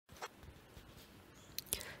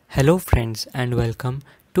Hello friends and welcome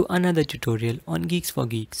to another tutorial on Geeks for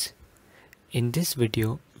Geeks. In this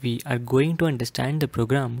video, we are going to understand the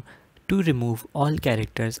program to remove all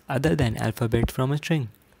characters other than alphabet from a string.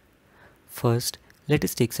 First, let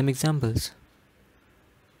us take some examples.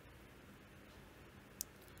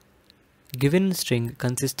 Given a string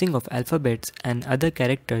consisting of alphabets and other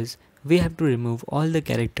characters, we have to remove all the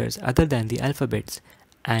characters other than the alphabets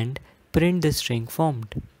and print the string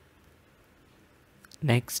formed.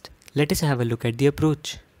 Next, let us have a look at the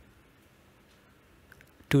approach.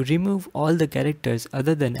 To remove all the characters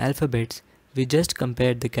other than alphabets, we just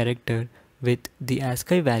compare the character with the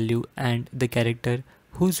ASCII value and the character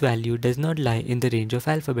whose value does not lie in the range of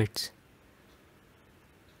alphabets.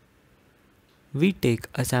 We take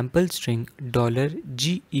a sample string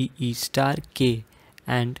 $GEE*K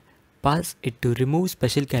and pass it to remove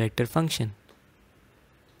special character function.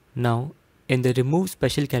 Now, in the remove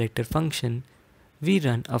special character function, we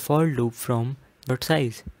run a for loop from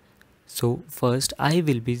 .size. So first I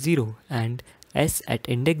will be 0 and s at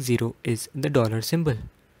index 0 is the dollar symbol.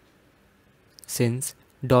 Since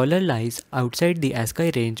dollar lies outside the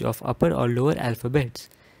ASCII range of upper or lower alphabets,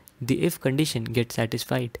 the if condition gets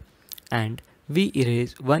satisfied and we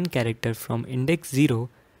erase one character from index 0,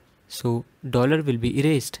 so dollar will be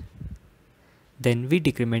erased. Then we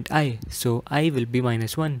decrement I, so I will be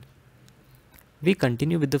 -1. We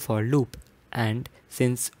continue with the for loop, and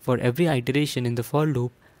since for every iteration in the for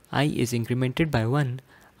loop I is incremented by 1,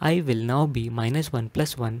 I will now be -1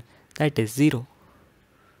 plus 1, that is 0.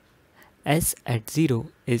 S at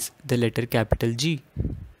 0 is the letter capital G.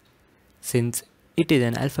 Since it is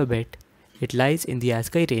an alphabet, it lies in the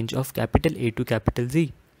ASCII range of capital A to capital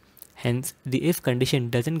Z. Hence, the if condition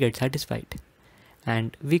doesn't get satisfied.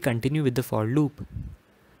 And we continue with the for loop.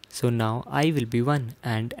 So now I will be 1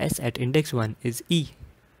 and S at index 1 is E.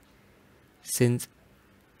 Since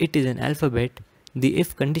it is an alphabet, the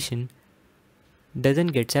if condition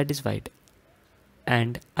doesn't get satisfied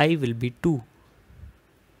and I will be 2.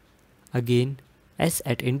 Again, S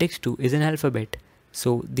at index 2 is an alphabet,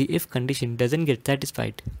 so the if condition doesn't get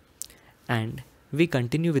satisfied and we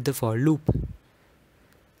continue with the for loop.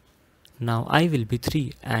 Now I will be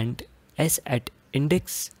 3 and S at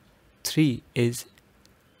index 3 is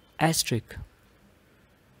asterisk.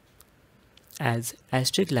 As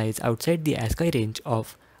asterisk lies outside the ASCII range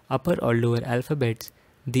of upper or lower alphabets,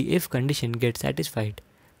 the if condition gets satisfied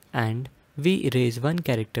and we erase one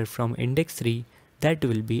character from index 3, that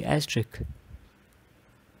will be asterisk.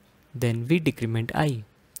 Then we decrement I,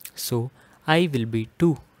 so I will be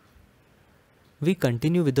 2. We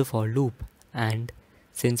continue with the for loop, and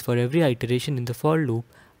since for every iteration in the for loop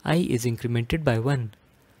I is incremented by 1,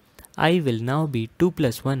 I will now be 2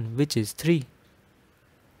 plus 1, which is 3.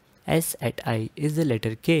 S at I is the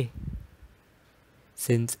letter K.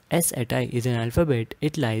 Since S at I is an alphabet,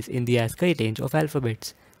 it lies in the ASCII range of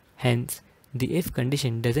alphabets. Hence, the if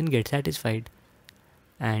condition doesn't get satisfied.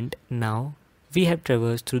 And now, we have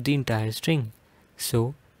traversed through the entire string.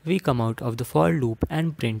 So, we come out of the for loop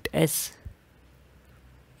and print S.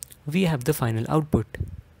 We have the final output.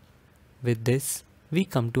 With this, we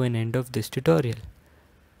come to an end of this tutorial.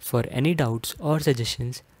 For any doubts or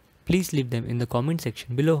suggestions, please leave them in the comment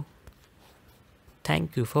section below.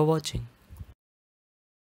 Thank you for watching.